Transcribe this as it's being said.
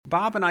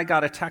Bob and I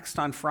got a text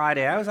on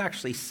Friday. I was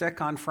actually sick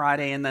on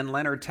Friday, and then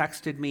Leonard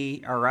texted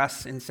me or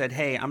us and said,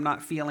 hey, I'm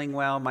not feeling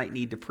well, might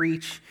need to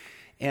preach.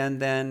 And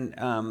then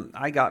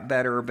I got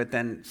better, but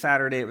then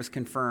Saturday it was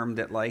confirmed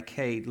that, like,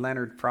 hey,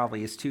 Leonard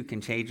probably is too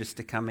contagious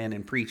to come in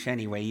and preach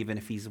anyway, even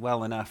if he's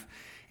well enough.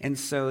 And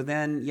so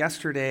then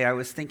yesterday I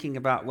was thinking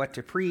about what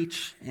to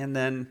preach, and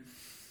then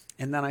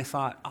I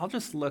thought, I'll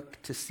just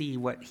look to see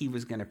what he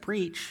was going to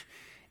preach,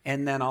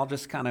 and then I'll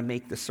just kind of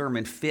make the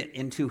sermon fit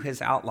into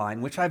his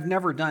outline, which I've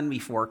never done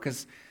before,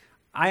 because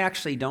I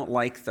actually don't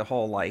like the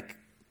whole,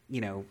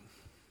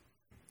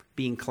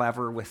 being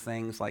clever with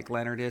things like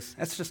Leonard is.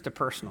 That's just a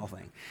personal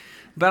thing.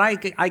 But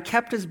I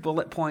kept his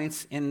bullet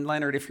points, and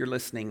Leonard, if you're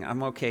listening,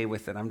 I'm okay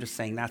with it. I'm just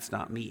saying that's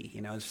not me.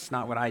 It's just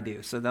not what I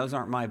do. So those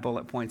aren't my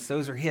bullet points.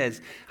 Those are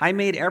his. I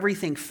made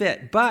everything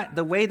fit. But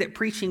the way that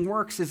preaching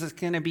works is it's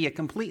going to be a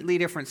completely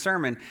different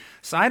sermon.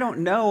 So I don't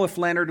know if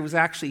Leonard was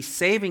actually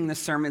saving the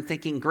sermon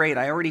thinking, great,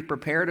 I already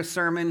prepared a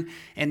sermon,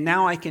 and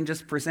now I can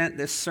just present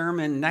this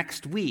sermon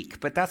next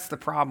week. But that's the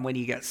problem when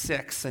you get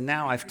sick. So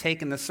now I've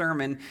taken the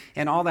sermon,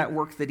 and all that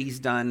work that he's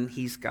done,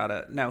 he's got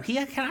to... No, he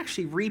can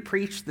actually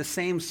re-preach the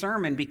same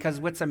sermon, because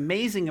what's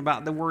amazing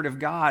about the Word of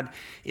God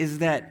is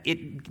that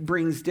it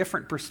brings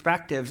different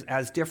perspectives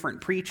as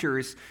different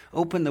preachers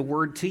open the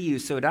Word to you.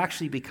 So it'd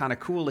actually be kind of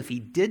cool if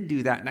he did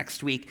do that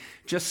next week,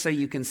 just so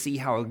you can see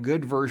how a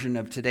good version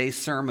of today's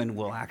sermon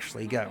will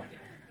actually go.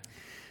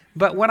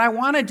 But what I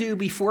want to do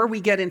before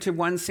we get into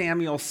 1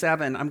 Samuel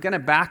 7, I'm going to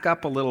back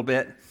up a little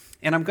bit,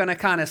 and I'm going to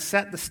kind of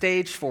set the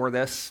stage for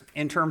this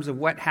in terms of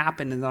what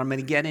happened, and then I'm going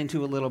to get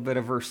into a little bit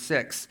of verse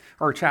 6,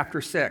 or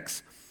chapter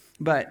 6.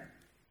 But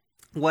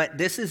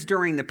this is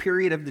during the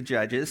period of the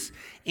Judges,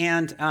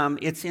 and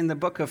it's in the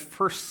book of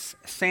 1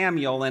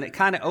 Samuel, and it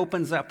kind of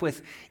opens up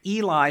with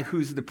Eli,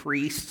 who's the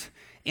priest,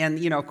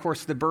 and, of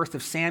course, the birth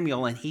of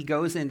Samuel, and he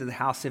goes into the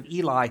house of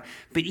Eli.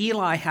 But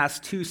Eli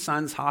has two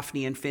sons,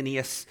 Hophni and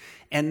Phinehas,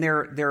 and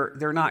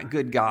they're not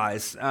good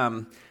guys.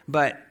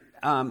 But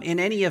in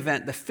any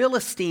event, the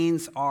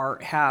Philistines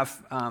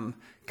have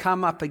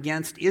come up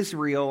against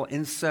Israel,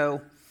 and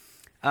so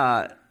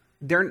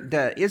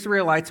the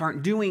Israelites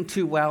aren't doing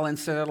too well, and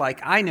so they're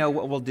like, I know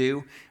what we'll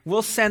do.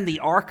 We'll send the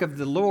ark of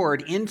the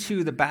Lord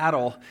into the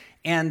battle.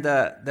 And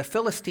the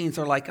Philistines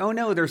are like, oh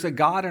no, there's a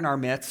God in our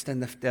midst.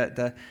 And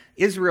the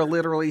Israel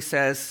literally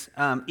says,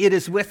 it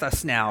is with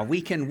us now.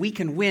 We can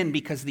win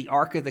because the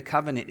ark of the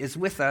covenant is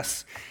with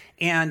us.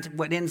 And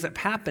what ends up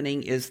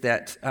happening is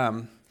that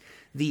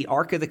the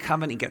ark of the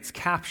covenant gets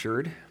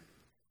captured.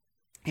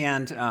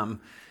 And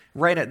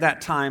right at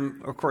that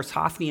time, of course,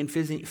 Hophni and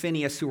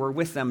Phinehas, who were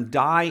with them,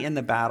 die in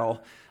the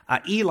battle.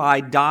 Eli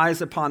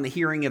dies upon the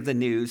hearing of the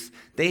news.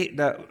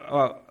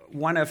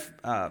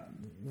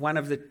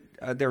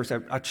 There's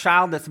a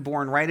child that's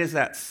born right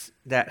as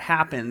that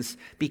happens,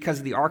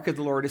 because the ark of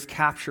the Lord is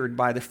captured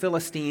by the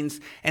Philistines,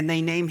 and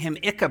they name him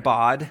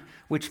Ichabod,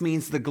 which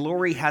means the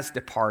glory has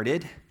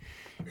departed.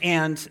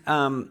 And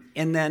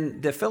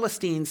then the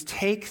Philistines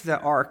take the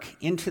ark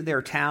into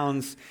their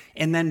towns,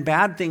 and then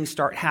bad things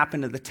start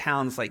happening to the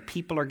towns, like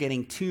people are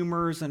getting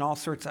tumors and all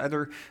sorts of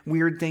other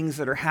weird things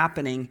that are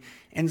happening.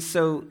 And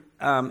so,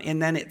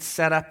 and then it's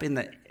set up in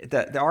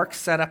the ark's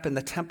set up in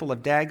the temple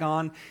of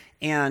Dagon,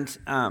 and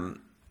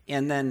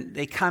then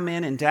they come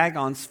in, and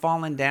Dagon's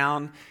fallen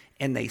down,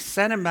 and they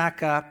set him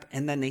back up,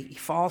 and then he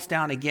falls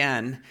down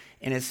again,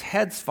 and his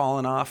head's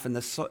fallen off, and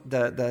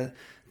the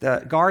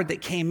guard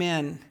that came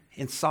in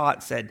and saw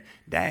it said,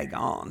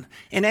 Dagon.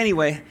 And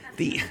anyway,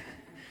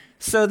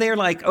 so they're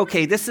like,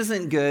 okay, this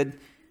isn't good.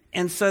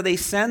 And so they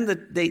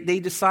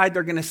decide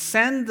they're going to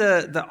send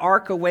the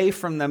ark away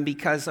from them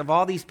because of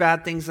all these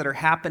bad things that are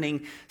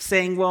happening,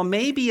 saying, well,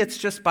 maybe it's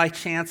just by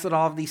chance that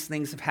all of these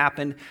things have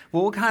happened.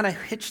 We'll kind of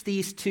hitch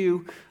these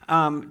two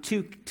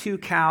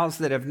cows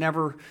that have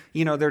never,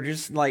 they're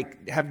just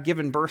like have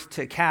given birth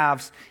to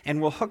calves,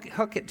 and we'll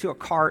hook it to a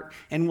cart,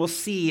 and we'll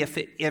see if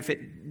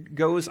it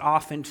goes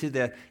off into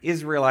the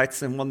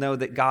Israelites, and we'll know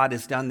that God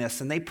has done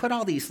this. And they put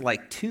all these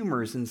like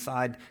tumors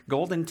inside,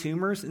 golden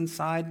tumors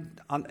inside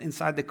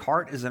the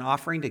cart as an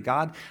offering to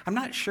God. I'm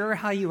not sure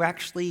how you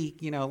actually,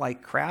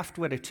 craft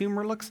what a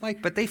tumor looks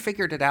like, but they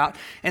figured it out,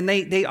 and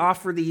they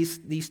offer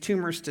these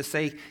tumors to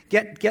say,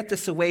 get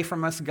this away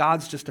from us.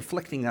 God's just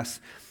afflicting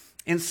us.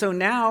 And so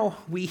now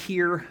we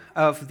hear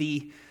of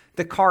the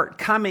cart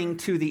coming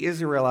to the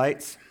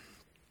Israelites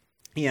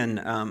in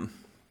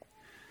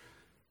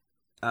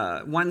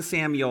 1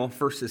 Samuel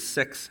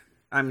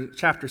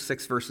chapter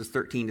 6, verses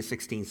 13 to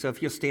 16. So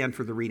if you'll stand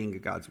for the reading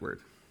of God's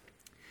word.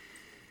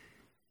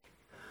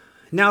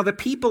 Now the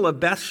people of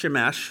Beth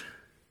Shemesh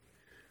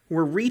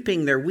were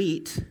reaping their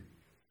wheat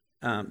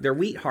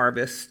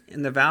harvest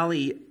in the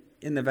valley,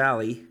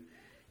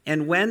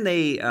 and when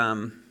they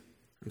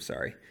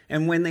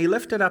And when they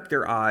lifted up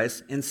their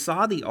eyes and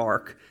saw the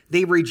ark,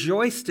 they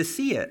rejoiced to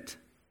see it.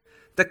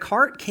 The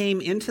cart came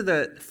into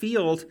the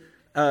field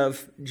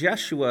of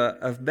Jeshua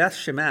of Beth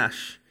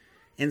Shemesh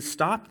and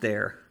stopped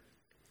there.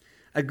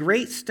 A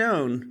great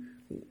stone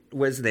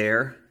was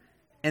there,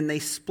 and they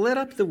split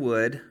up the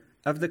wood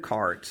of the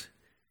cart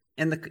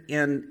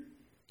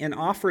and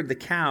offered the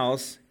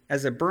cows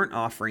as a burnt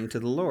offering to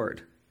the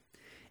Lord.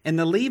 And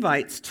the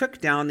Levites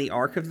took down the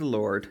ark of the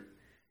Lord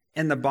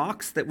and the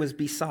box that was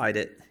beside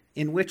it,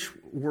 in which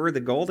were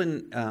the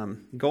golden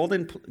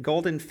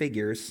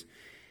figures,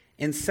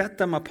 and set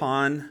them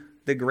upon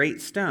the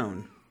great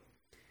stone.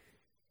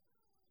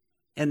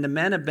 And the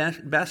men of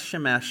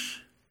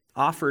Beth-Shemesh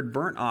offered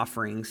burnt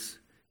offerings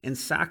and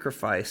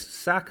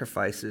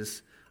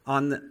sacrifices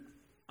on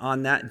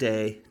that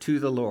day to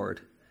the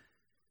Lord.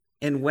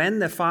 And when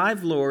the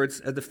 5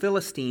 lords of the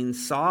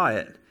Philistines saw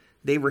it,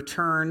 they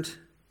returned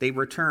that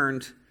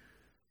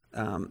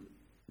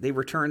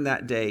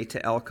day to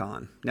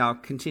Elkon. Now,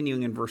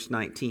 continuing in verse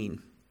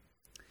 19.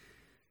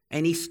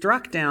 And he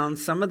struck down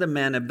some of the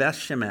men of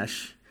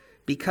Beth-Shemesh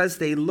because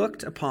they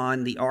looked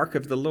upon the ark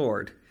of the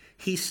Lord.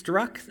 He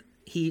struck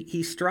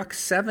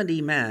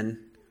 70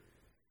 men.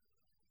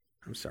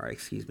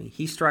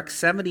 He struck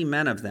 70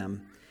 men of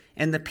them,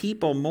 and the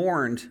people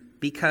mourned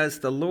because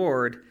the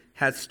Lord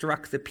had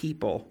struck the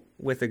people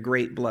with a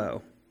great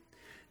blow.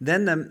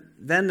 Then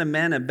the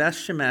men of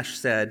Beth-Shemesh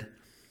said,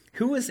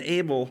 "Who is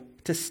able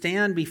to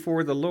stand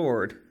before the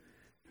Lord,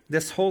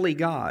 this holy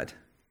God?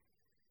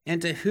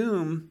 And to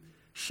whom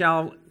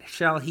shall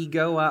he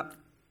go up?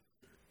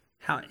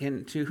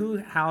 And to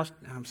whom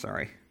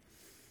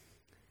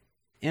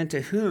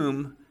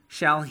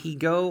shall he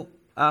go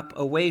up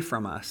away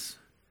from us?"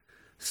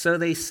 So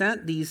they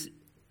sent these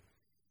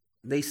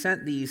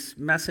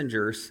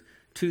messengers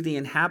to the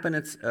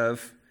inhabitants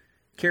of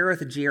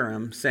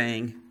Kiriath-Jearim,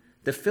 saying,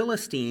 "The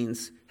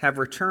Philistines have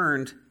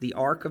returned the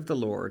ark of the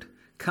Lord.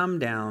 Come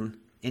down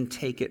and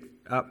take it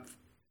up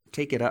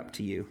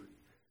to you."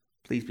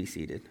 Please be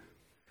seated.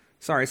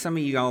 Sorry, some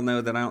of you all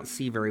know that I don't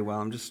see very well.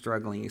 I'm just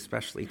struggling,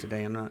 especially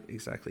today. I'm not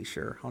exactly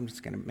sure. I'm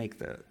just going to make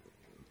the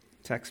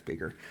text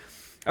bigger.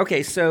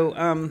 Okay,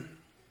 so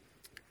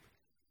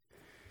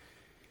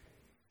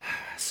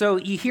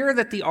you hear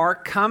that the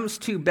ark comes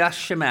to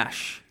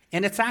Beth-Shemesh,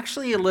 and it's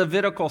actually a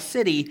Levitical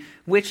city,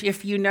 which,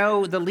 if you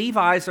know, the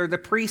Levites are the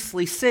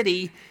priestly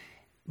city,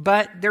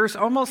 but there's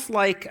almost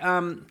like,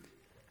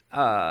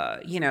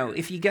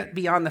 if you get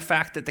beyond the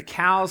fact that the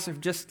cows are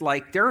just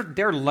like,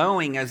 they're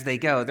lowing as they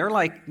go. They're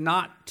like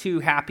not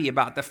too happy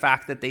about the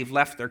fact that they've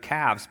left their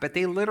calves, but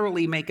they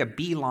literally make a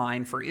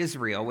beeline for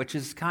Israel, which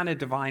is kind of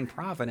divine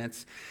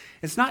providence.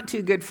 It's not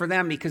too good for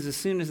them because as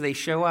soon as they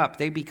show up,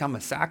 they become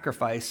a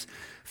sacrifice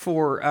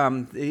for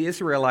the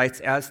Israelites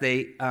as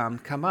they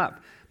come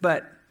up.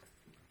 But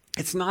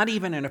it's not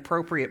even an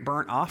appropriate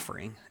burnt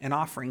offering, an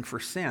offering for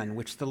sin,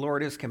 which the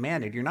Lord has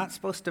commanded. You're not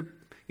supposed to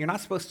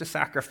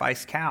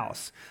sacrifice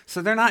cows.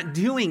 So they're not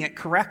doing it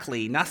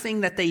correctly.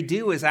 Nothing that they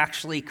do is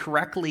actually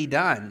correctly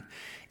done.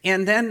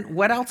 And then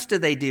what else do?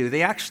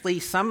 They actually,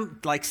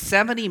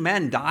 70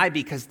 men die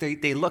because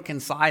they look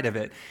inside of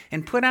it.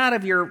 And put out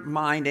of your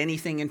mind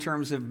anything in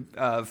terms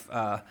of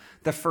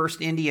the first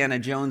Indiana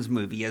Jones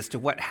movie as to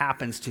what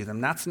happens to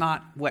them. That's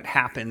not what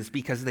happens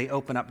because they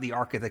open up the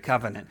Ark of the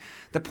Covenant.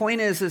 The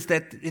point is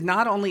that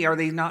not only are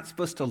they not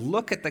supposed to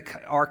look at the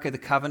Ark of the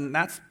Covenant,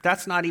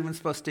 that's not even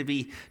supposed to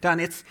be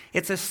done. It's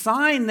a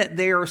sign that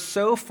they are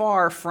so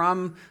far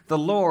from the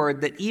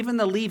Lord that even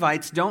the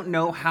Levites don't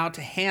know how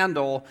to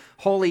handle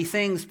holy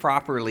things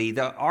properly.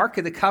 The Ark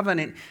of the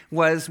Covenant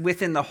was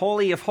within the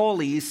Holy of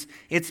Holies.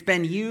 It's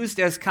been used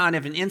as kind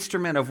of an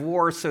instrument of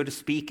war, so to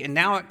speak, and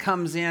now it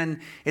comes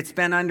in, it's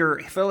been under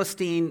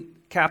Philistine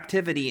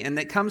captivity, and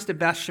it comes to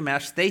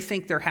Beth-Shemesh. They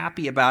think they're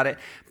happy about it,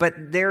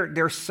 but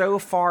they're so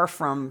far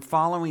from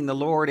following the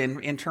Lord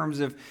in terms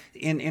of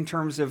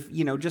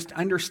just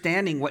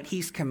understanding what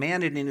He's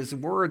commanded in His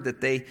Word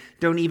that they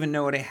don't even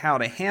know how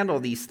to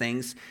handle these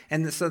things.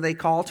 And so they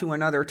call to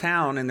another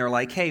town and they're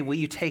like, "Hey, will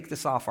you take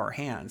this off our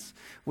hands?"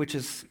 Which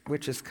is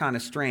kind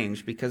of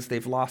strange because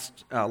they've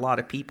lost a lot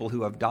of people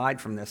who have died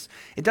from this.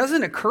 It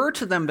doesn't occur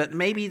to them that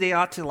maybe they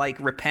ought to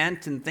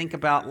repent and think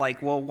about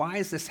well, why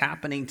is this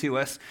happening to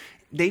us?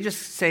 They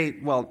just say,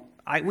 well,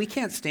 we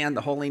can't stand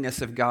the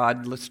holiness of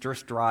God. Let's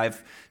just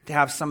strive to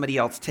have somebody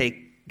else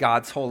take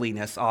God's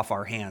holiness off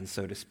our hands,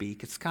 so to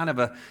speak. It's kind of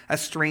a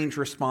strange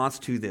response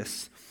to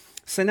this.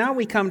 So now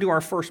we come to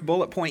our first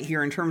bullet point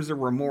here in terms of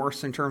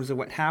remorse, in terms of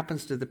what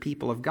happens to the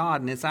people of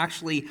God. And it's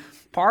actually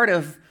part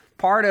of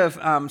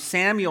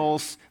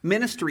Samuel's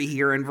ministry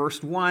here in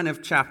verse 1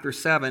 of chapter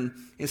 7.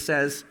 It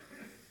says,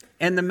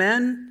 "And the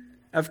men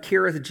of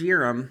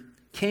Kiriath-Jearim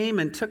came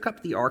and took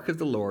up the ark of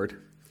the Lord,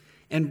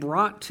 and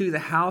brought it to the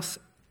house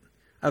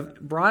of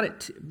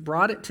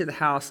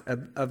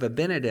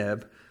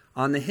Abinadab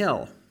on the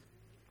hill.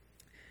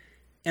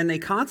 And they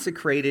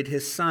consecrated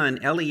his son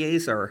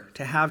Eleazar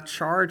to have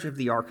charge of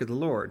the ark of the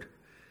Lord.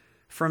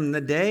 From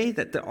the day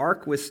that the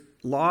ark was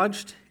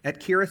lodged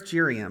at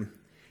Kiriath-Jearim,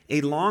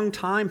 a long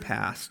time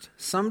passed,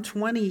 some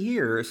 20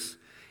 years,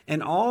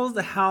 and all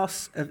the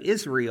house of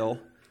Israel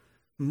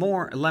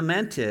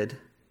lamented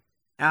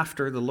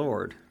after the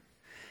Lord."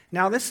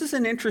 Now, this is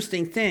an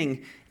interesting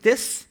thing.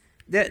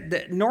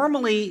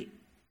 Normally,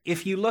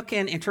 if you look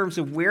in terms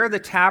of where the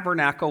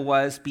tabernacle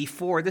was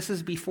before, this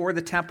is before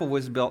the temple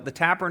was built. The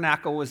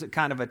tabernacle was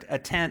kind of a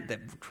tent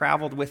that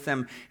traveled with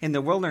them in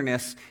the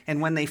wilderness. And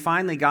when they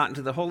finally got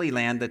into the Holy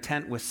Land, the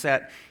tent was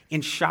set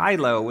in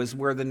Shiloh, was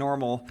where the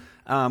normal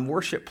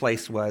worship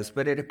place was.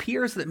 But it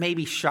appears that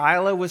maybe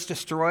Shiloh was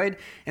destroyed.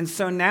 And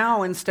so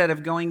now, instead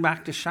of going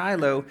back to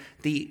Shiloh,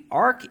 the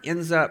ark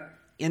ends up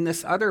in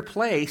this other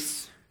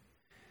place,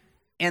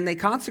 and they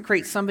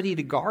consecrate somebody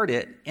to guard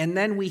it. And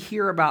then we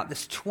hear about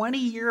this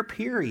 20-year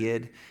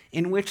period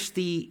in which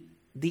the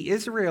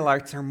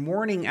Israelites are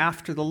mourning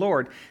after the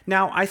Lord.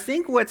 Now, I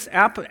think what's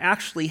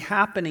actually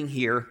happening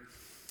here,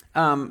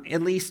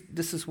 at least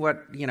this is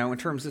what, in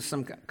terms of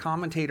some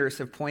commentators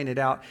have pointed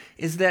out,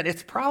 is that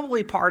it's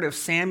probably part of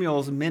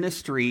Samuel's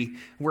ministry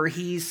where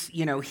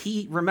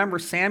remember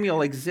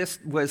Samuel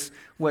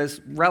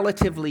was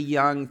relatively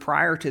young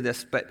prior to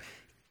this, but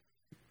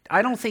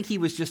I don't think he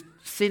was just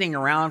sitting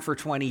around for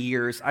 20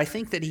 years. I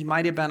think that he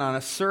might have been on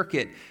a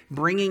circuit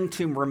bringing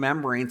to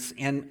remembrance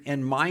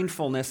and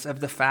mindfulness of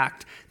the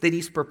fact that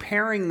he's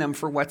preparing them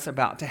for what's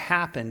about to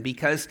happen,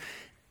 because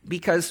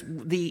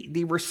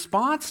the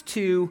response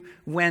to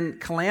when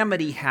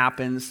calamity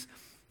happens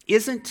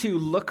isn't to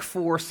look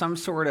for some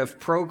sort of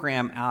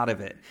program out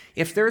of it.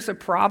 If there's a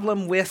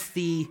problem with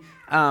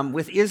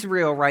with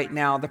Israel right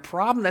now, the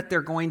problem that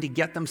they're going to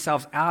get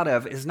themselves out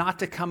of is not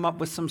to come up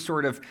with some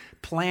sort of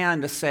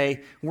plan to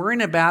say, we're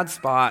in a bad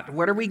spot.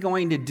 What are we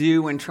going to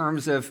do in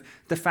terms of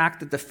the fact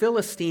that the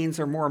Philistines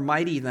are more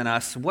mighty than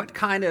us? What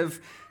kind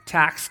of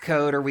tax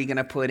code are we going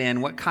to put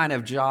in? What kind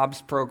of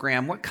jobs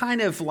program? What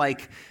kind of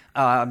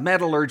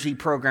metallurgy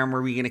program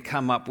are we going to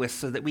come up with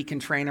so that we can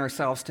train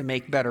ourselves to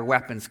make better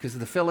weapons? Because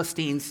the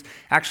Philistines,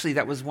 actually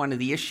that was one of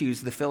the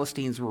issues. The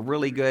Philistines were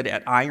really good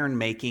at iron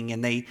making,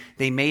 and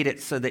they made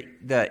it so that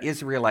the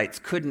Israelites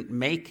couldn't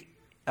make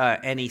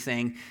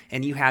anything,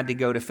 and you had to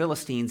go to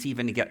Philistines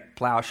even to get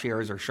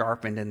plowshares or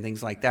sharpened and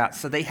things like that.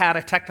 So they had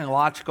a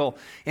technological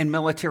and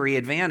military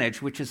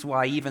advantage, which is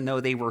why even though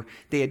they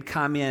had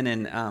come in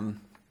and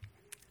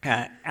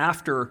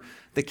after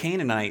the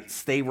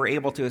Canaanites, they were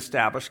able to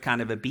establish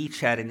kind of a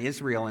beachhead in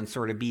Israel and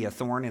sort of be a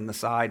thorn in the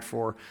side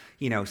for,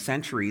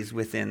 centuries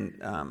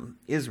within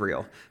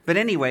Israel. But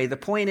anyway, the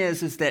point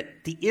is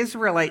that the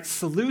Israelite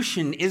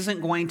solution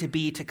isn't going to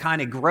be to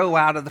kind of grow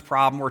out of the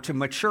problem or to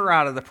mature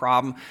out of the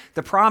problem.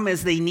 The problem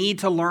is they need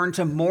to learn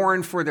to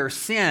mourn for their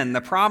sin.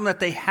 The problem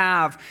that they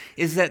have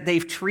is that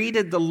they've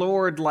treated the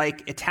Lord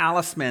like a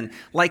talisman,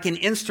 like an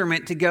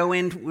instrument to go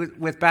in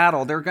with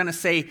battle. They're going to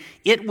say,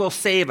 it will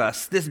save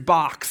us, this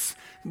box.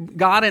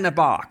 God in a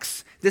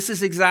box. This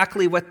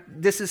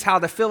is how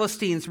the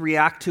Philistines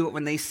react to it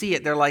when they see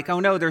it. They're like, oh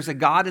no, there's a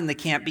God in the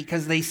camp,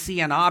 because they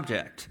see an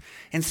object.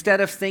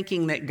 Instead of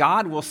thinking that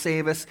God will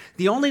save us,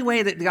 the only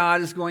way that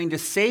God is going to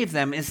save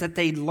them is that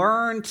they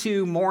learn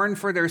to mourn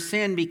for their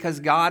sin, because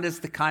God is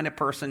the kind of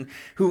person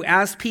who,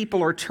 as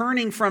people are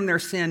turning from their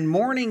sin,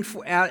 mourning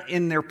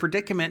in their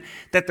predicament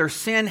that their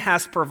sin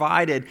has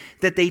provided,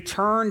 that they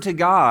turn to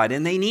God.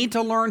 And they need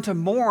to learn to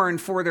mourn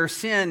for their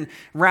sin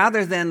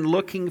rather than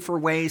looking for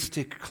ways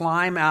to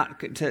climb out,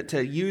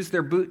 to use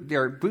their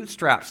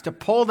bootstraps to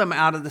pull them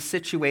out of the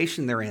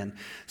situation they're in.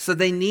 So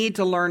they need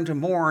to learn to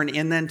mourn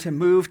and then to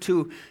move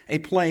to a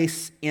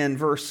place in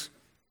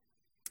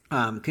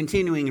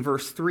continuing in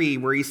verse 3,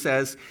 where he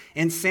says,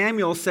 and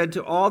Samuel said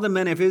to all the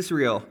men of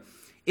Israel,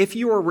 if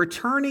you are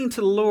returning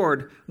to the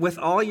Lord with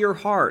all your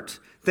heart,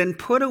 then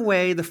put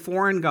away the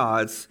foreign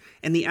gods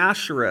and the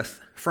Ashereth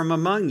from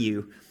among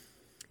you,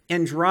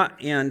 and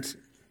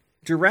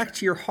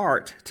direct your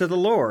heart to the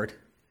Lord,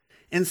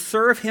 and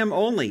serve him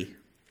only.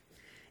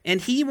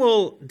 And he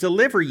will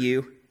deliver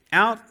you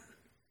out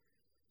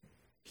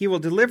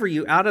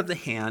of the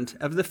hand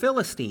of the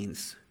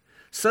Philistines.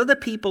 So the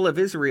people of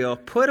Israel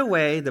put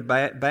away the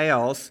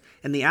Baals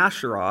and the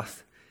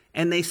Asheroth,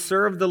 and they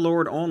served the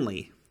Lord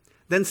only.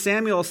 Then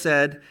Samuel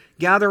said,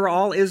 gather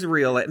all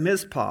Israel at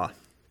Mizpah,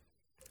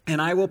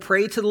 and I will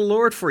pray to the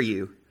Lord for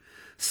you.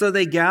 So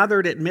they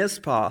gathered at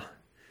Mizpah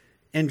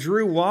and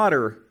drew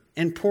water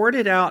and poured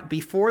it out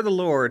before the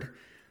Lord,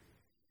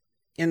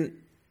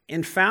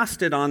 and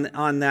fasted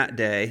on that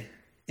day,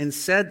 and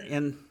said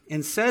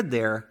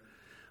there,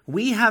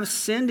 we have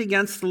sinned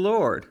against the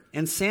Lord.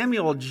 And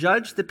Samuel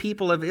judged the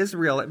people of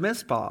Israel at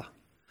Mizpah.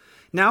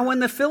 Now when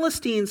the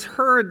Philistines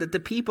heard that the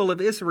people of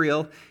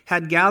Israel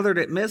had gathered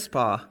at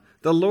Mizpah,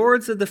 the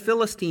lords of the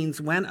Philistines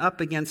went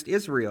up against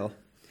Israel.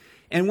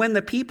 And when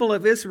the people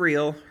of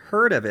Israel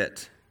heard of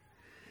it,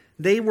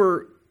 they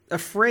were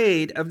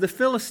afraid of the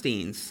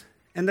Philistines.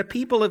 And the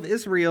people of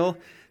Israel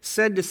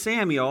said to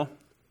Samuel,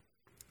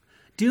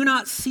 do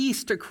not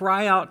cease to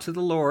cry out to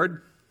the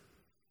Lord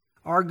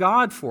our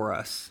God for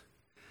us,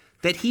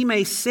 that he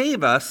may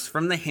save us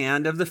from the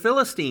hand of the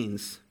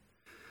Philistines.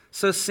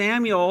 So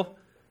Samuel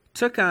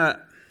took a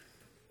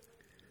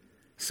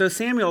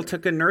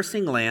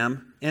nursing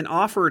lamb and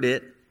offered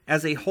it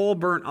as a whole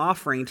burnt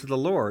offering to the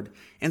Lord.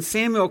 And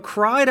Samuel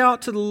cried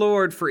out to the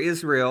Lord for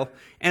Israel,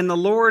 and the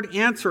Lord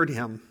answered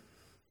him.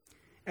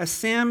 As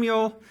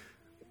Samuel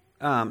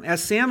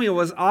as Samuel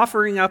was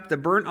offering up the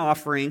burnt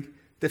offering,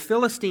 the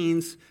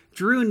Philistines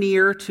drew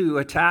near to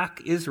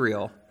attack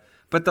Israel.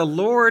 But the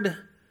Lord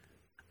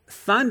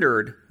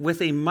thundered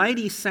with a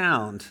mighty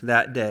sound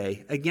that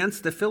day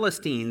against the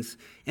Philistines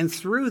and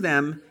threw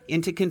them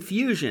into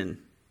confusion.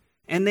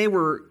 And they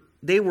were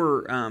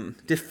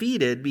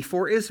defeated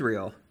before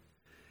Israel.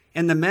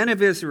 And the men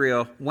of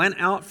Israel went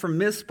out from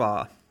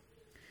Mizpah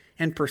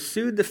and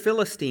pursued the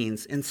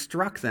Philistines and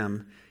struck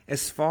them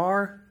as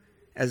far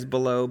as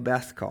below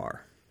Bethkar.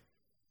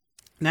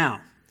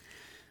 Now,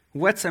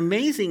 what's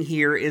amazing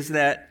here is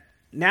that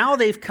now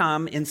they've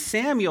come and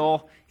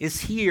Samuel is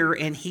here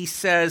and he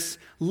says,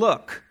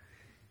 look,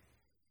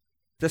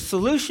 the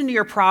solution to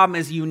your problem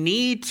is you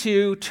need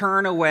to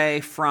turn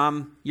away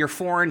from your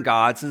foreign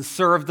gods and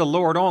serve the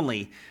Lord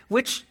only,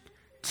 which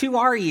to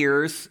our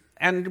ears,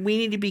 and we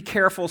need to be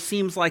careful,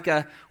 seems like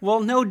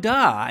no,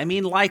 duh. I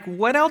mean, like,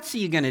 what else are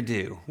you going to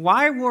do?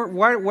 What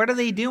are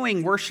they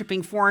doing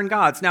worshiping foreign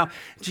gods? Now,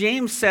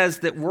 James says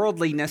that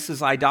worldliness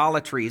is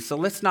idolatry, so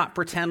let's not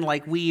pretend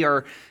like we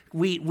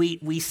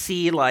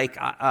see like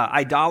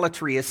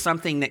idolatry as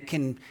something that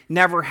can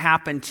never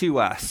happen to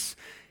us.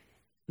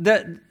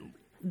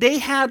 They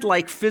had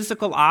like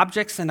physical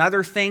objects and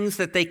other things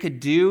that they could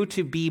do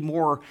to be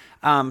more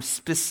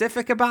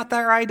specific about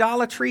their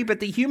idolatry, but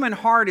the human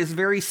heart is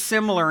very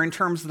similar in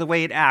terms of the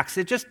way it acts.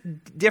 It just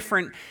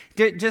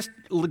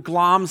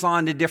gloms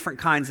onto different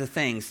kinds of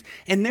things.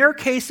 In their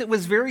case, it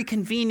was very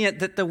convenient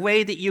that the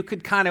way that you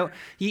could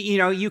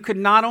you could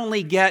not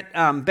only get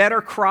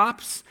better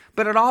crops,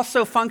 but it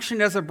also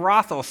functioned as a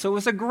brothel. So it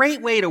was a great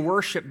way to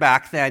worship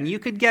back then. You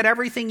could get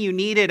everything you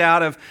needed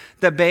out of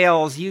the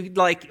Baals. You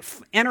like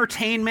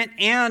entertainment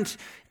and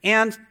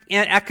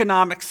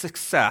economic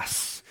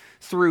success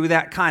through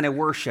that kind of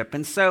worship.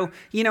 And so,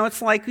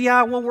 it's like,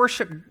 yeah, we'll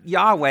worship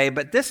Yahweh,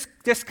 but this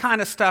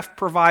kind of stuff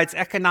provides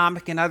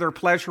economic and other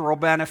pleasurable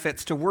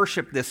benefits to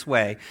worship this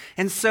way.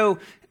 And so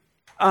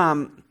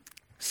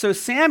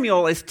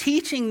Samuel is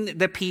teaching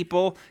the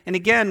people, and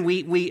again,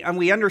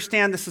 we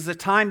understand this is a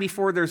time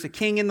before there's a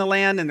king in the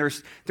land, and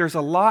there's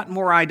a lot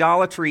more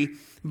idolatry,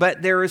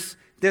 but there's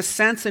this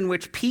sense in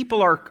which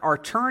people are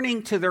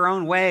turning to their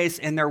own ways,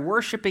 and they're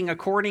worshiping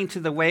according to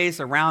the ways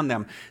around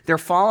them. They're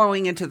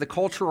following into the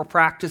cultural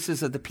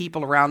practices of the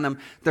people around them,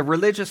 the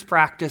religious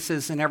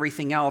practices and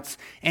everything else,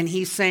 and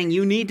he's saying,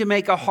 you need to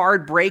make a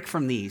hard break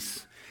from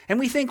these. And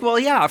we think, well,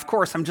 yeah, of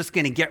course, I'm just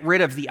going to get rid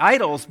of the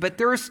idols, but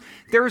there's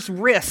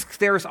risk.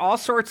 There's all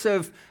sorts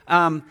of,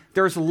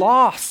 there's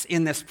loss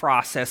in this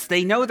process.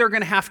 They know they're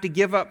going to have to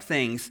give up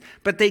things,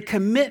 but they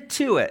commit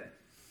to it.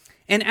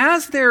 And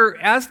as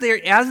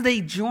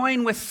they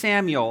join with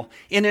Samuel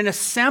in an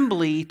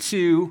assembly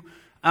to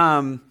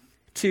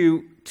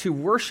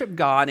worship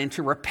God and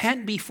to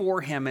repent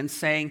before him and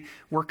saying,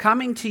 we're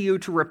coming to you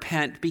to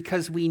repent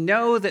because we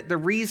know that the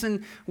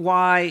reason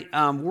why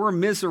we're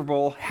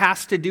miserable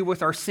has to do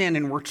with our sin,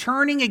 and we're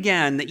turning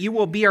again that you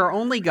will be our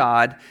only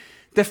God.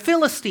 The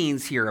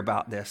Philistines hear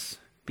about this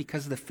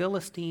because the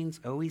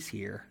Philistines always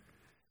hear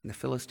and the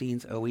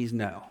Philistines always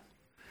know.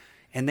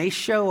 And they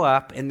show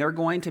up and they're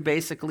going to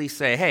basically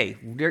say, hey,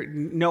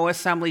 no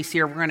assemblies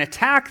here, we're going to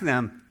attack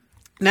them.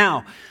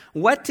 Now,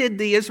 what did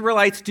the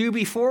Israelites do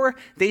before?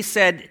 They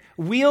said,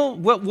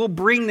 we'll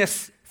bring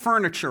this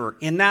furniture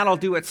and that'll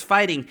do its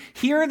fighting.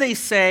 Here they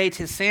say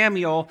to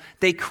Samuel,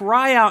 they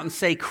cry out and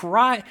say,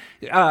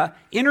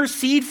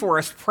 intercede for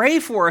us, pray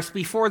for us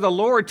before the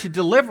Lord to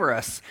deliver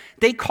us.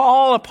 They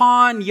call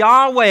upon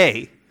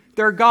Yahweh,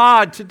 their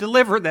God, to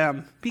deliver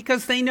them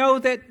because they know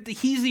that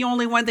he's the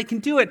only one that can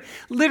do it.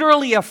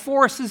 Literally a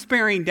force is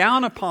bearing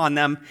down upon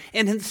them,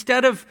 and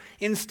instead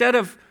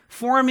of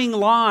forming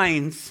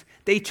lines,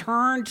 they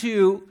turn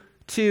to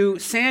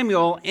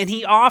Samuel, and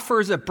he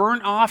offers a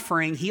burnt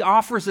offering. He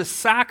offers a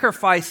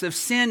sacrifice of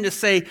sin to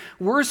say,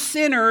 we're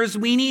sinners.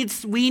 We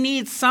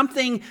need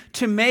something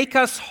to make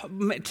us,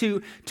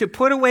 to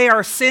put away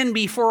our sin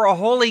before a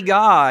holy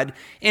God.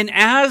 And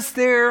as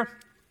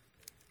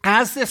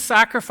this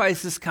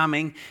sacrifice is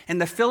coming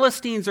and the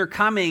Philistines are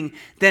coming,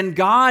 then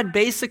God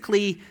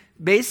basically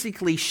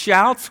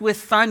shouts with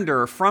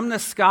thunder from the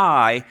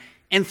sky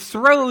and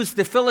throws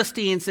the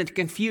Philistines into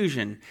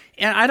confusion.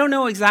 And I don't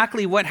know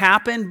exactly what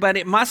happened, but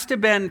it must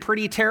have been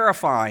pretty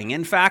terrifying.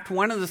 In fact,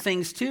 one of the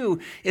things, too,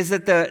 is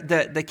that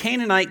the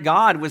Canaanite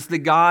god was the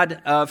god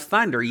of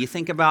thunder. You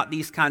think about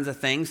these kinds of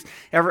things.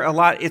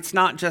 It's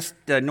not just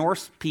the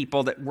Norse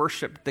people that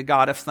worship the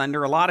god of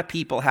thunder. A lot of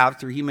people have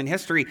through human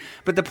history.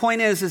 But the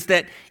point is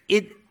that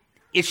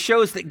it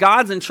shows that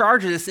God's in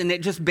charge of this, and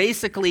it just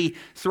basically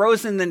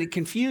throws them into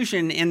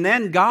confusion. And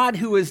then God,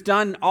 who has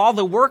done all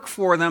the work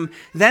for them,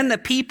 then the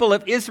people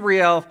of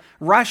Israel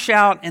rush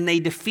out and they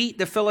defeat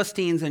the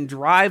Philistines and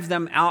drive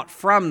them out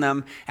from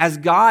them, as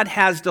God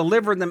has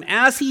delivered them,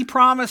 as he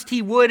promised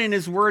he would in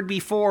his word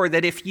before,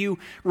 that if you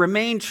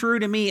remain true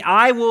to me,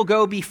 I will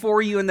go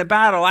before you in the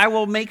battle. I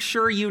will make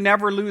sure you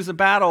never lose a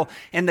battle.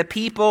 And the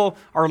people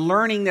are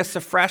learning this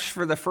afresh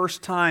for the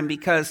first time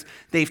because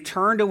they've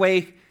turned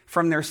away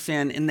from their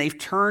sin, and they've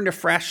turned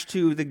afresh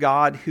to the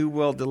God who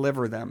will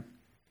deliver them.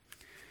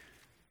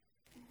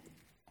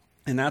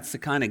 And that's the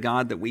kind of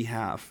God that we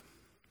have.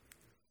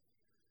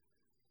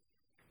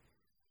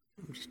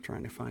 I'm just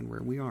trying to find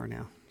where we are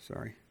now.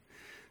 Sorry.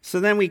 So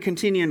then we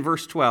continue in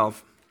verse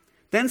 12.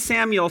 Then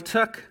Samuel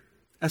took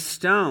a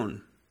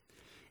stone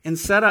and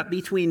set up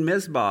between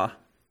Mizpah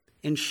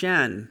and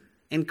Shen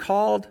and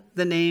called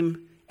the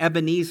name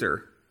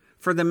Ebenezer.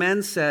 For the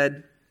men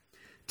said,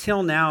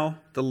 "Till now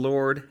the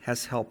Lord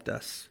has helped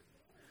us."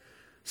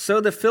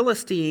 So the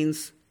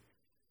Philistines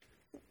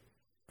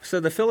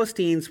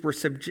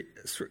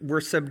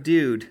were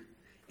subdued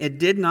and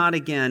did not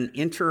again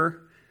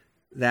enter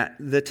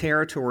the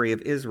territory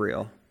of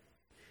Israel.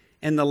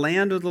 And the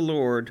hand of the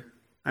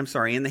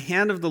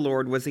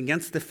Lord was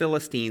against the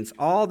Philistines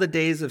all the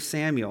days of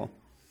Samuel.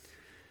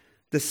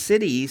 The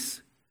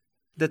cities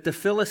that the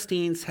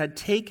Philistines had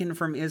taken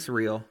from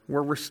Israel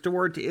were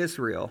restored to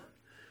Israel,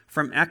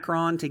 from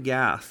Ekron to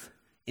Gath,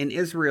 and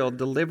Israel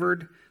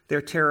delivered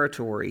their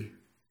territory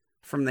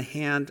from the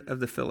hand of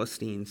the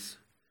Philistines.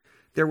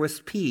 There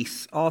was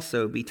peace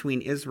also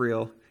between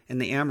Israel and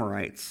the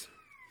Amorites.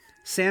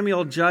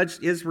 Samuel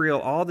judged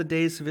Israel all the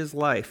days of his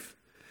life,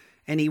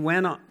 and he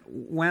went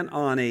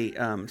on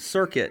a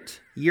circuit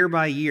year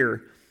by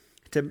year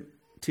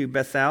to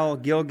Bethel,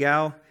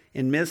 Gilgal,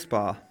 and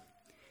Mizpah,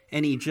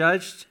 and he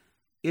judged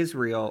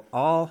Israel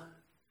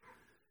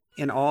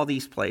in all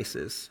these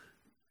places.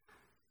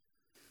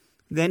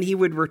 Then he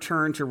would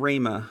return to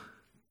Ramah,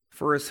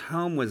 for his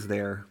home was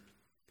there,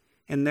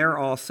 and there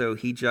also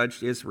he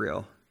judged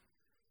Israel,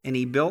 and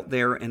he built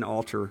there an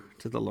altar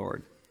to the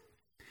Lord.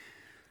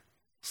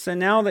 So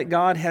now that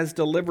God has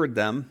delivered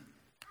them,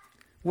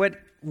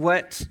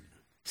 what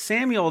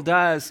Samuel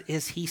does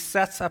is he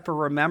sets up a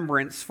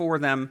remembrance for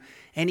them,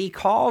 and he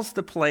calls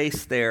the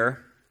place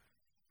there,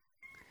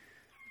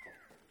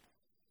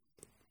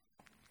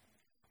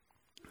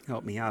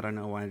 help me out, I don't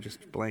know why I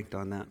just blanked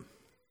on that,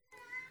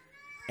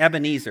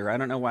 Ebenezer. I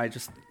don't know why I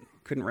just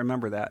couldn't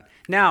remember that.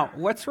 Now,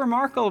 what's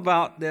remarkable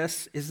about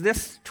this is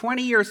this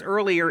 20 years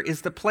earlier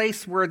is the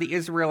place where the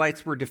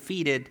Israelites were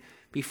defeated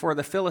before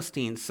the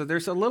Philistines. So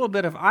there's a little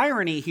bit of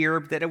irony here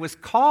that it was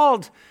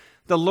called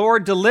the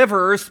Lord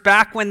delivers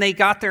back when they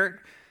got their,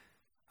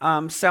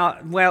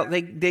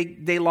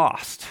 they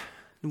lost.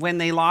 When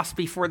they lost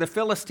before the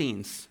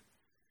Philistines.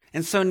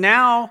 And so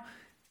now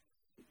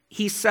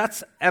he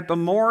sets a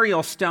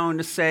memorial stone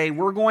to say,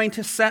 we're going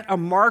to set a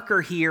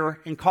marker here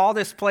and call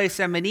this place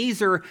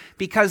Ebenezer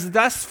because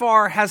thus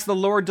far has the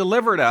Lord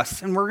delivered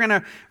us. And we're going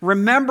to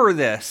remember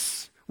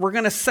this. We're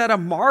going to set a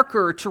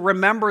marker to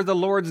remember the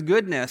Lord's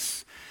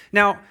goodness.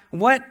 Now,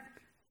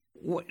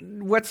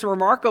 what's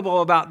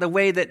remarkable about the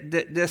way that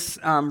this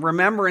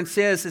remembrance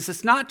is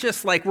it's not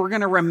just like we're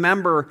going to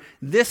remember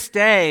this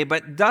day,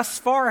 but thus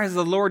far as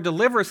the Lord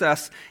delivers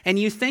us. And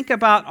you think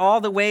about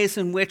all the ways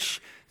in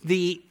which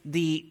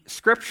the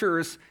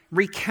scriptures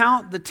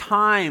recount the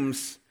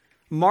times,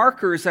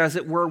 markers as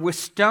it were, with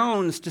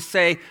stones to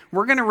say,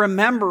 we're going to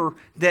remember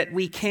that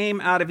we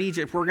came out of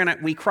Egypt.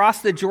 We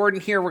crossed the Jordan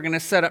here. We're going to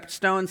set up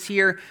stones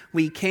here.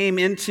 We came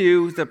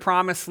into the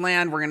promised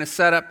land. We're going to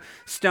set up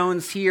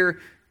stones here.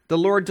 The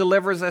Lord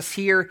delivers us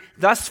here.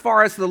 Thus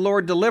far as the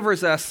Lord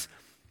delivers us.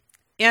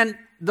 And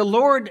the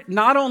Lord,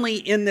 not only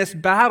in this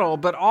battle,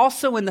 but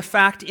also in the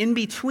fact in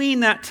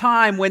between that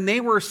time when they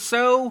were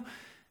so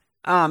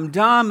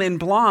dumb and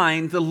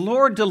blind, the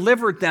Lord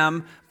delivered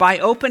them by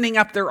opening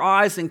up their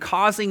eyes and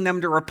causing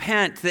them to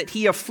repent, that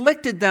he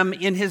afflicted them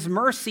in his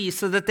mercy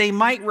so that they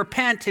might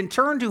repent and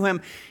turn to him.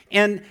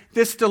 And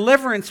this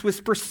deliverance was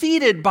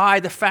preceded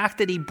by the fact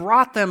that he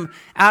brought them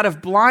out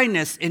of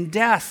blindness and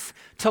death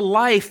to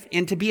life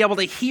and to be able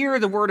to hear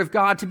the word of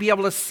God, to be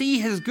able to see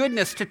his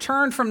goodness, to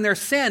turn from their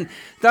sin.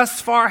 Thus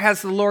far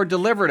has the Lord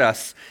delivered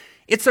us.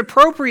 It's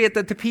appropriate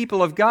that the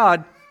people of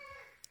God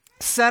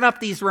set up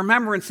these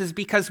remembrances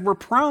because we're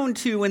prone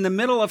to, in the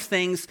middle of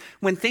things,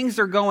 when things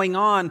are going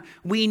on,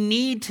 we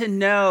need to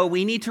know,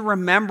 we need to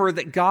remember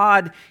that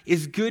God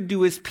is good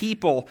to his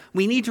people.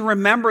 We need to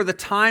remember the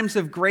times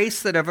of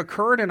grace that have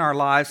occurred in our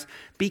lives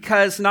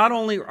because not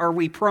only are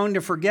we prone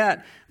to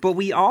forget, but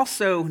we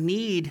also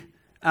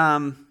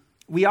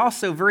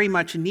very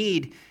much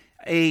need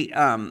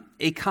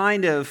a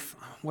kind of,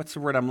 what's the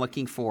word I'm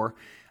looking for?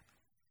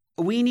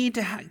 We need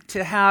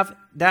to have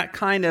that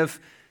kind of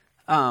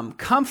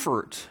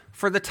comfort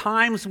for the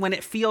times when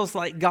it feels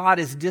like God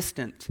is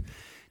distant.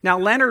 Now,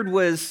 Leonard,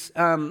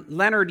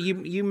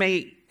 you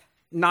may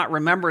not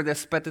remember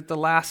this, but at the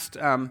last,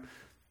 at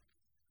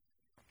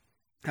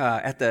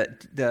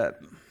the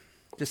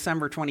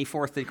December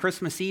 24th, the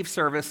Christmas Eve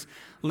service,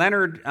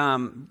 Leonard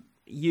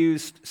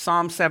used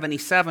Psalm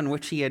 77,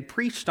 which he had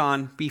preached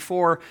on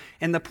before.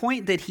 And the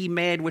point that he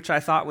made, which I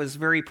thought was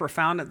very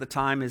profound at the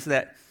time, is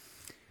that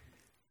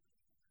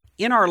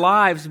in our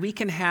lives, we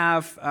can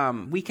have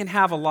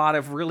a lot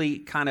of really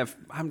kind of,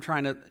 I'm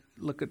trying to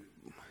look at,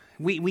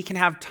 we can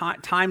have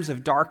times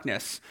of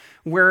darkness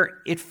where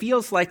it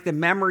feels like the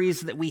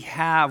memories that we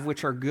have,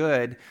 which are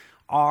good,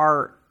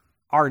 are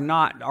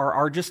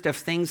are just of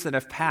things that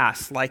have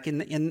passed. Like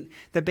in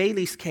the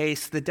Bailey's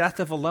case, the death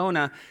of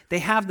Alona, they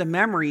have the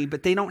memory,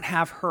 but they don't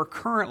have her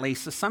currently.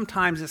 So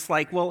sometimes it's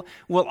like, well,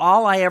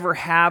 all I ever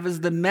have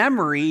is the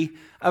memory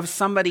of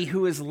somebody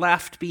who is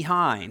left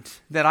behind,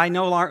 that I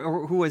no longer,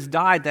 or who has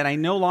died, that I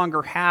no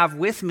longer have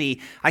with me.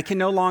 I can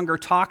no longer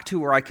talk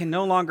to her. I can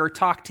no longer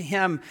talk to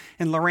him.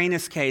 In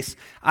Lorena's case,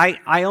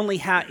 I only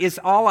have,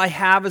 all I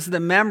have is the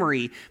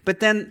memory. But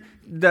then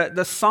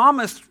the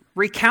psalmist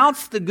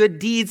recounts the good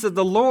deeds of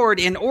the Lord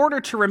in order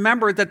to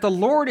remember that the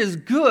Lord is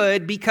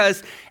good,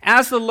 because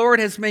as the Lord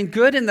has been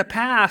good in the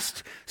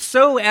past,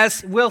 so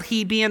as will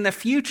he be in the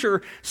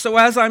future. So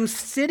as I'm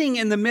sitting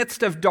in the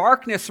midst of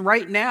darkness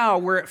right now,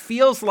 where it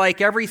feels like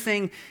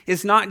everything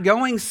is not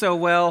going so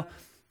well,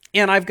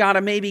 and I've got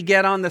to maybe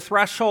get on the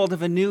threshold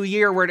of a new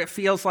year where it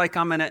feels like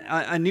I'm in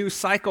a new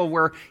cycle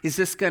where is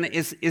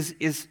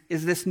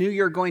this new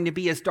year going to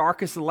be as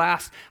dark as the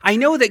last? I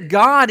know that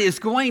God is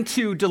going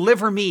to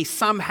deliver me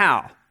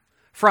somehow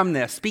from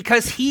this,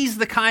 because he's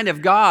the kind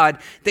of God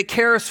that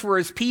cares for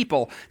his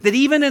people, that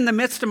even in the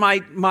midst of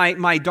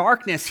my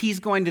darkness, he's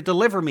going to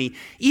deliver me.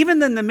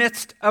 Even in the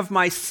midst of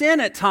my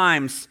sin at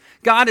times,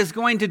 God is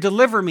going to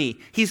deliver me.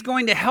 He's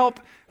going to help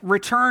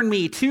return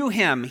me to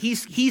him.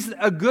 He's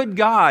a good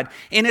God,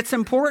 and it's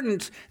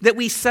important that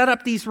we set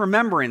up these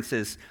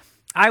remembrances.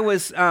 One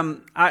of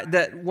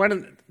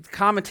the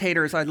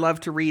commentators I'd love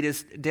to read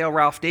is Dale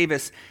Ralph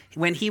Davis.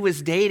 When he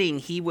was dating,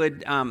 he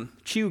would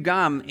chew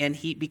gum, and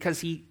because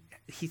he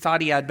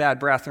thought he had bad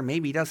breath, or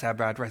maybe he does have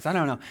bad breath, I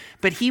don't know.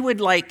 But he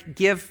would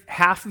give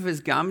half of his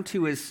gum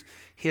to his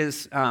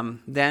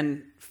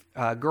then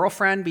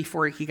girlfriend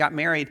before he got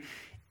married.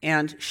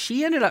 And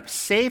she ended up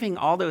saving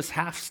all those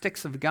half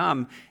sticks of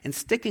gum and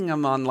sticking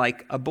them on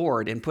a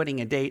board and putting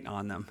a date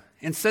on them.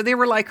 And so they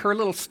were like her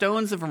little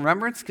stones of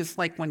remembrance, because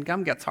when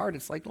gum gets hard,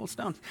 it's like little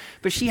stones.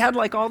 But she had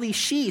all these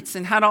sheets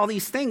and had all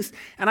these things.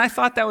 And I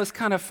thought that was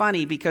kind of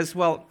funny because,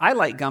 I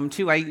like gum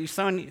too.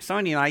 Sonia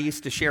and I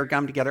used to share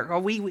gum together.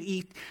 We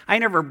eat. I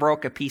never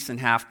broke a piece in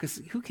half,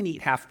 because who can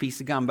eat half a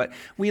piece of gum?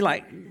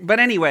 But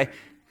anyway,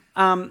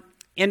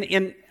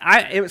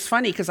 it was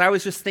funny because I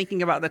was just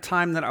thinking about the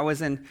time that I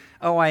was in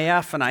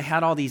OIF, and I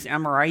had all these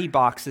MRE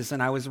boxes,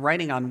 and I was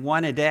writing on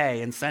one a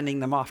day and sending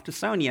them off to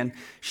Sonia. And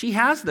she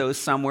has those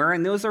somewhere,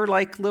 and those are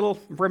like little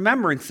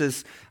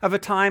remembrances of a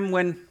time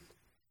when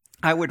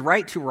I would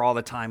write to her all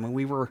the time when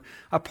we were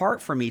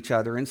apart from each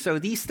other. And so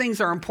these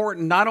things are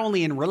important not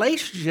only in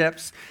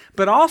relationships,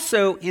 but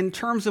also in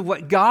terms of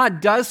what God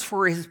does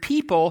for his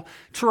people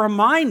to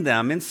remind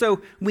them. And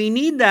so we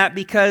need that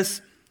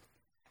because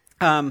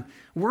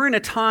we're in a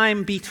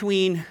time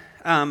between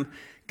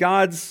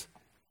God's...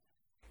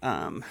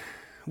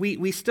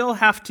 We still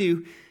have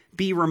to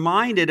be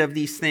reminded of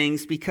these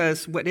things,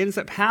 because what ends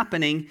up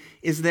happening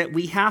is that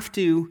we have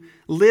to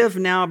live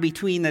now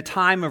between the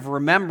time of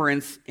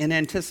remembrance and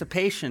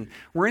anticipation.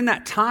 We're in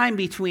that time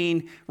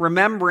between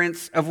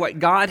remembrance of what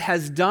God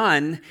has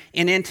done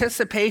and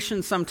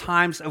anticipation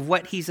sometimes of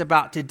what he's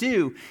about to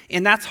do.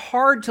 And that's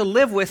hard to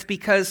live with,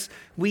 because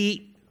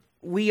we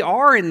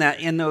are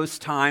in those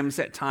times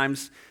at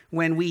times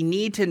when we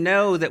need to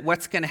know that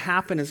what's going to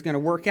happen is going to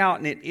work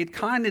out. And it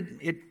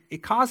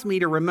caused me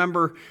to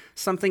remember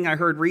something I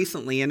heard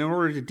recently. And in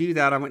order to do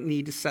that, I would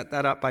need to set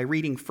that up by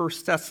reading 1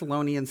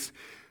 Thessalonians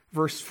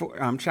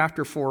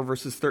chapter 4,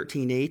 verses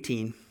 13 to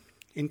 18.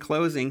 In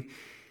closing,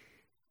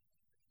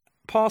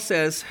 Paul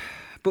says,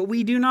 "But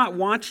we do not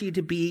want you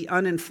to be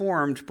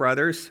uninformed,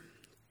 brothers,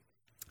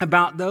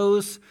 about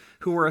those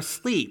who are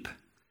asleep,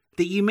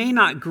 that you may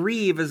not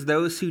grieve as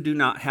those who do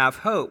not have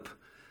hope.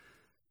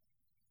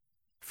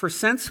 For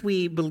since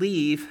we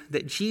believe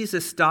that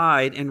Jesus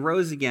died and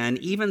rose again,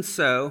 even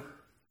so,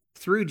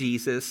 through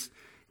Jesus,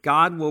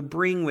 God will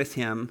bring with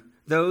him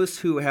those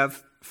who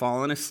have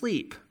fallen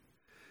asleep.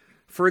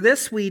 For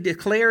this we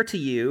declare to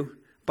you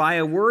by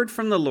a word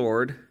from the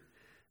Lord,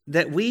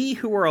 that we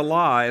who are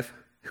alive,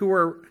 who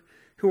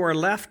are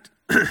left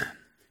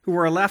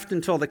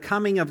until the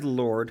coming of the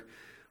Lord,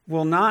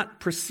 will not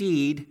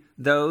precede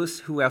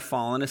those who have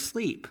fallen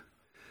asleep.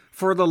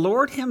 For the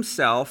Lord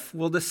himself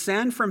will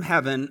descend from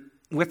heaven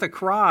with a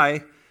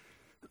cry,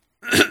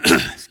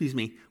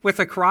 with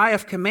a cry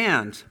of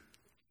command,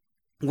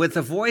 with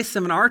the voice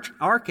of an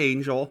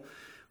archangel,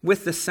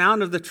 with the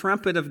sound of the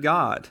trumpet of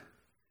God.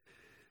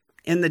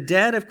 And the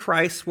dead of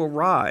Christ will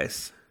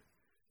rise.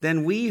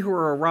 Then we who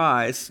are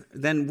alive,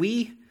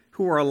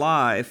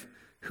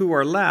 who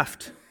are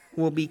left,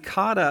 will be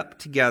caught up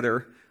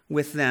together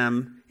with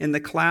them in the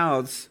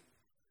clouds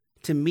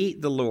to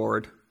meet the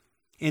Lord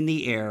in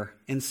the air,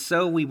 and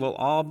so we will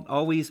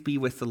always be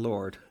with the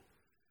Lord.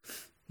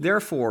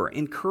 Therefore,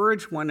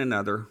 encourage one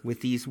another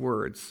with these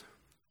words."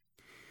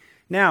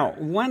 Now,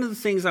 one of the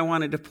things I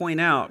wanted to point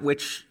out,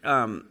 which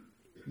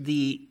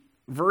the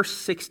verse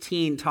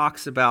 16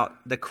 talks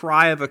about the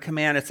cry of a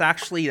command. It's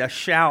actually a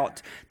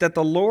shout, that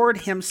the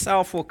Lord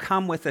himself will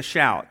come with a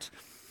shout.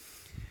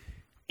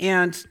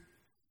 And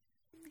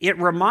it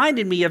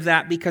reminded me of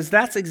that because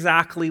that's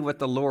exactly what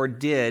the Lord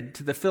did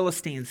to the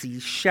Philistines. He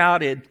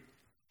shouted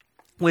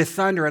with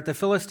thunder at the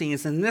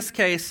Philistines. In this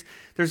case,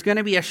 there's going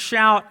to be a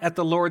shout at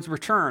the Lord's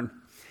return.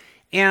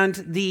 And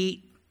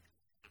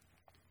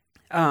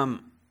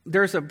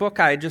there's a book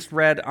I just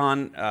read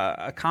on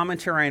a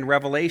commentary on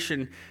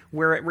Revelation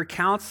where it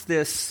recounts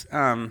this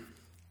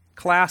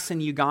class in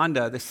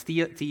Uganda, this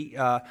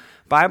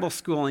Bible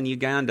school in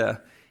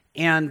Uganda.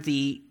 And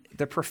the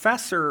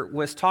professor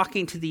was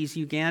talking to these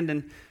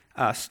Ugandan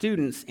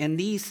students,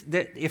 and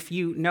if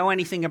you know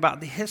anything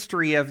about the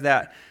history of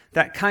that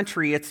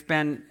country,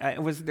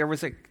 there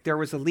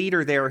was a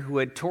leader there who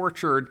had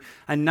tortured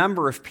a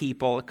number of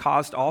people,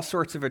 caused all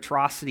sorts of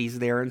atrocities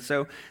there, and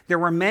so there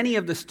were many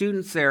of the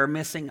students there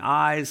missing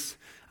eyes,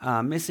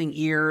 missing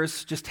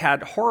ears, just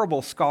had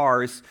horrible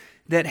scars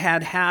that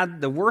had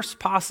the worst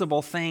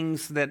possible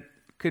things that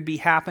could be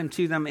happened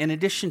to them, in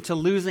addition to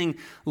losing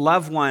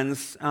loved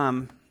ones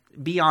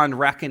beyond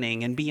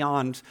reckoning and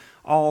beyond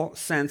all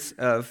sense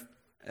of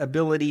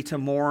ability to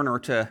mourn or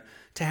to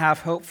have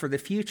hope for the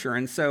future.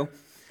 And so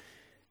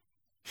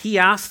he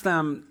asked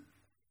them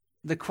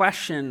the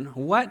question,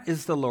 what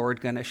is the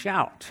Lord going to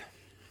shout?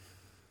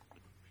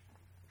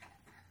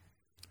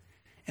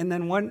 And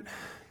then one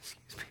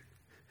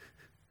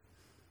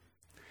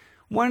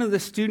of the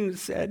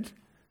students said,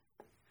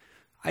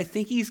 I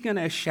think he's going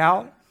to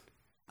shout,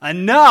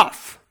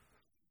 enough!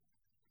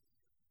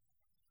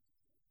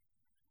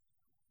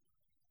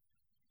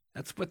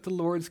 That's what the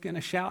Lord's going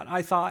to shout.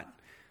 I thought,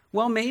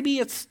 well, maybe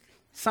it's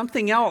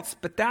something else,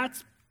 but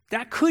that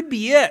could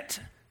be it.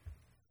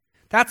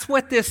 That's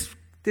what this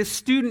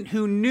student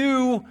who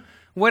knew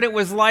what it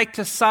was like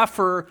to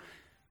suffer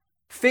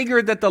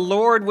figured that the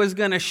Lord was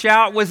going to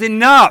shout was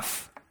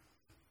enough.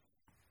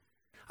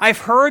 I've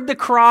heard the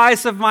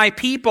cries of my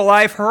people.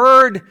 I've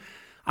heard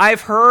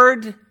the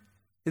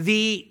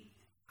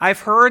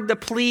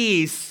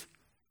pleas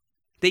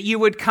that you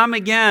would come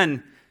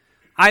again.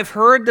 I've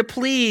heard the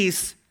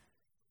pleas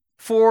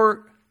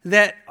for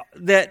that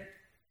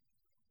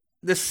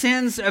the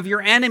sins of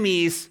your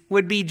enemies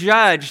would be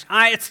judged.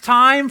 It's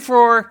time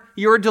for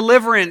your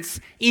deliverance.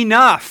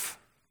 Enough.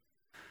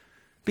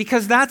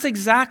 Because that's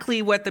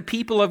exactly what the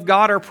people of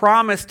God are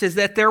promised, is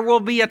that there will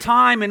be a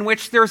time in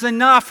which there's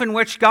enough, in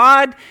which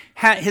God,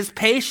 his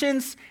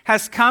patience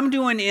has come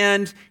to an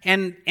end,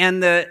 and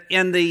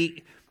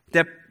the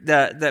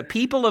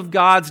people of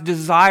God's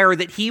desire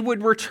that he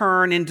would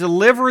return and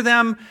deliver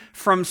them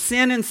from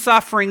sin and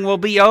suffering will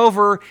be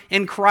over,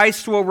 and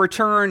Christ will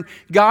return.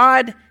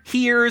 God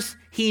hears,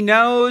 he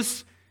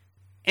knows,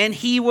 and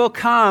he will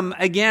come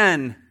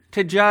again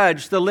to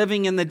judge the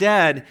living and the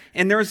dead.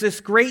 And there's this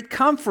great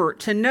comfort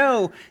to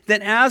know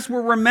that as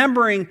we're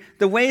remembering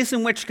the ways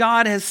in which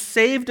God has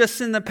saved us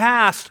in the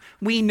past,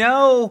 we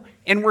know,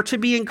 and we're to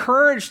be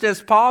encouraged,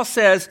 as Paul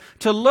says,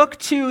 to look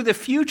to the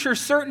future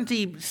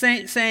certainty,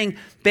 saying,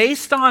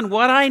 based on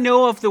what I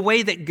know of the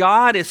way that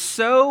God is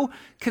so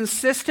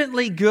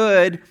consistently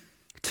good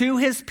to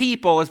his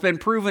people, has been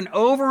proven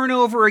over and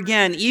over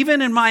again,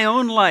 even in my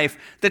own life,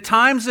 the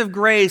times of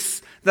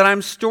grace that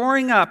I'm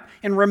storing up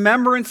in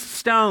remembrance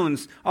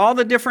stones, all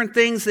the different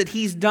things that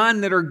he's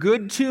done that are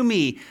good to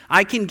me.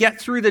 I can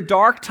get through the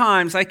dark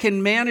times. I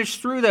can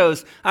manage through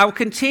those. I will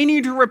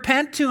continue to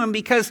repent to him,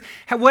 because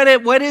what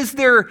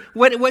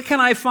can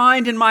I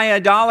find in my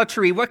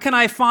idolatry? What can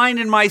I find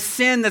in my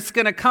sin that's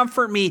going to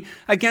comfort me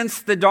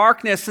against the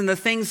darkness and the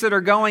things that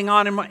are going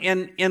on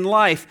in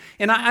life?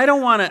 And I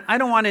don't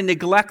want to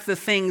neglect the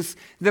things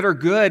that are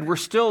good. We're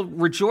still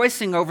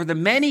rejoicing over the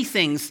many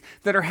things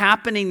that are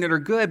happening that are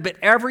good, but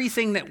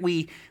everything that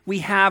we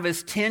have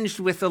is tinged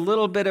with a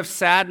little bit of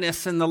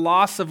sadness and the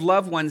loss of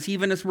loved ones,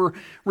 even as we're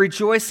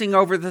rejoicing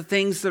over the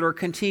things that are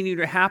continue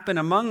to happen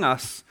among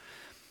us.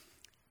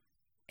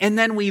 And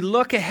then we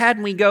look ahead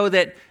and we go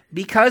that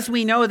because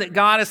we know that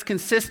God is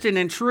consistent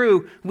and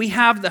true, we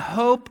have the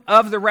hope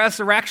of the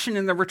resurrection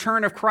and the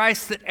return of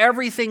Christ, that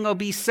everything will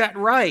be set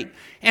right.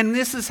 And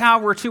this is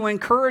how we're to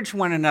encourage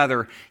one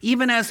another,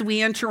 even as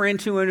we enter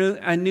into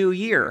a new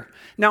year.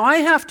 Now, I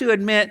have to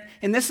admit,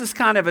 and this is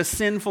kind of a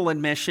sinful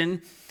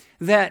admission,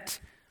 that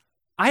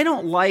I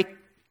don't like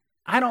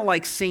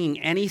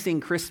singing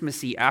anything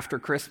Christmassy after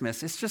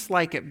Christmas. It's just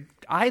like,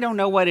 I don't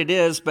know what it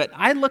is, but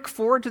I look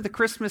forward to the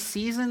Christmas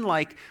season.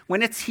 Like,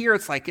 when it's here,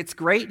 it's like, it's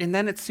great. And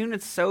then as soon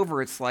as it's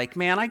over, it's like,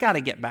 man, I got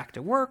to get back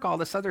to work, all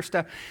this other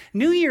stuff.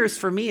 New Year's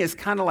for me is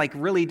kind of like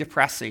really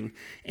depressing.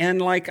 And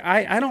like,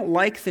 I don't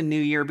like the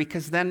new year,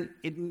 because then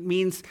it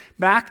means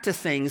back to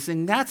things.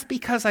 And that's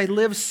because I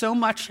live so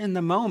much in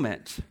the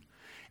moment.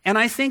 And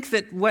I think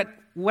that what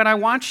I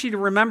want you to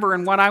remember,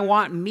 and what I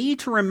want me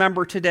to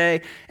remember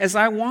today, is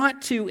I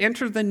want to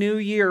enter the new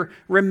year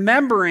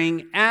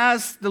remembering,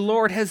 as the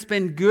Lord has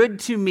been good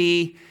to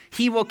me,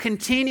 he will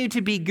continue to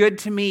be good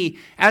to me.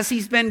 As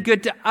he's been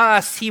good to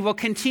us, he will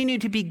continue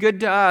to be good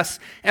to us.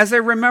 As I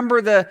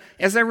remember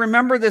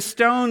the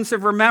stones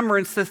of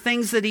remembrance, the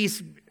things that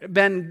he's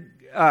been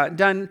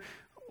done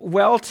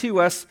well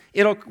to us,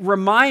 it'll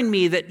remind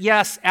me that,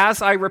 yes,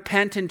 as I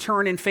repent and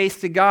turn in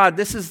faith to God,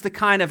 this is the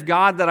kind of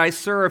God that I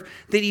serve,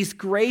 that he's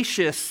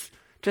gracious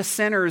to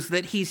sinners,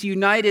 that he's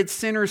united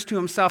sinners to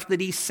himself,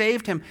 that he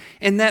saved him,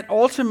 and that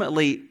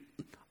ultimately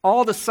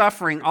all the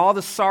suffering, all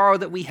the sorrow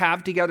that we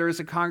have together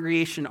as a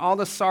congregation, all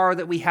the sorrow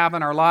that we have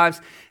in our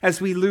lives as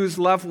we lose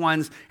loved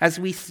ones, as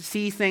we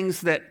see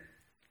things that,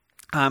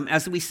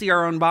 as we see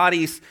our own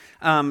bodies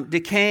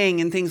decaying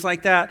and things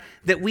like that,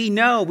 that we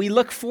know, we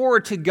look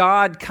forward to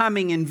God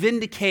coming and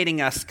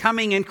vindicating us,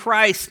 coming in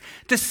Christ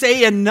to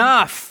say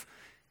enough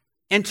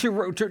and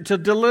to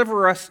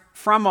deliver us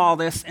from all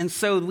this. And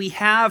so we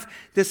have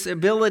this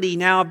ability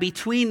now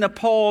between the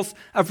poles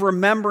of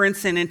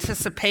remembrance and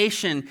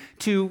anticipation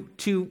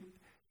to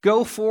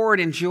go forward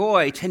in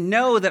joy, to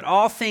know that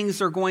all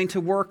things are going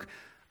to work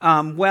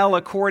well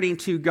according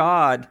to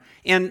God.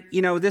 And,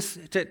 this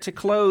to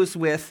close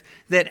with,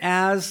 that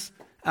as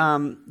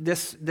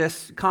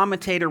this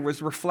commentator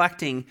was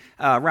reflecting,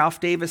 Ralph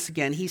Davis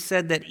again, he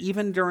said that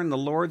even during the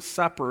Lord's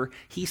Supper,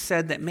 he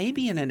said that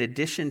maybe in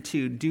addition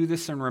to do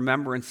this in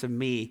remembrance of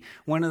me,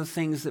 one of the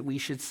things that we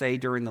should say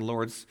during the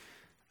Lord's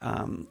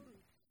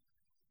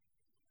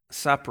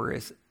Supper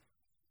is,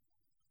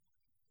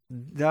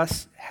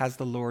 thus has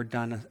the Lord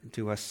done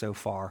to us so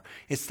far.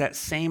 It's that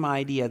same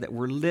idea that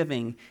we're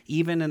living,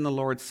 even in the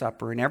Lord's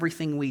Supper, and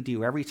everything we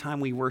do, every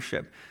time we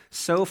worship,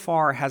 so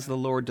far has the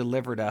Lord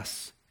delivered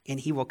us, and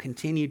he will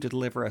continue to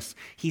deliver us.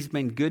 He's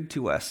been good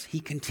to us. He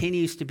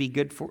continues to be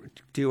good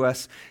to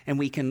us, and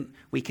we can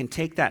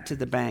take that to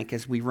the bank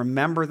as we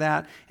remember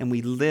that and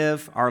we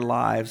live our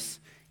lives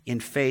in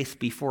faith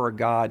before a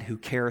God who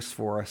cares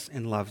for us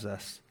and loves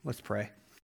us. Let's pray.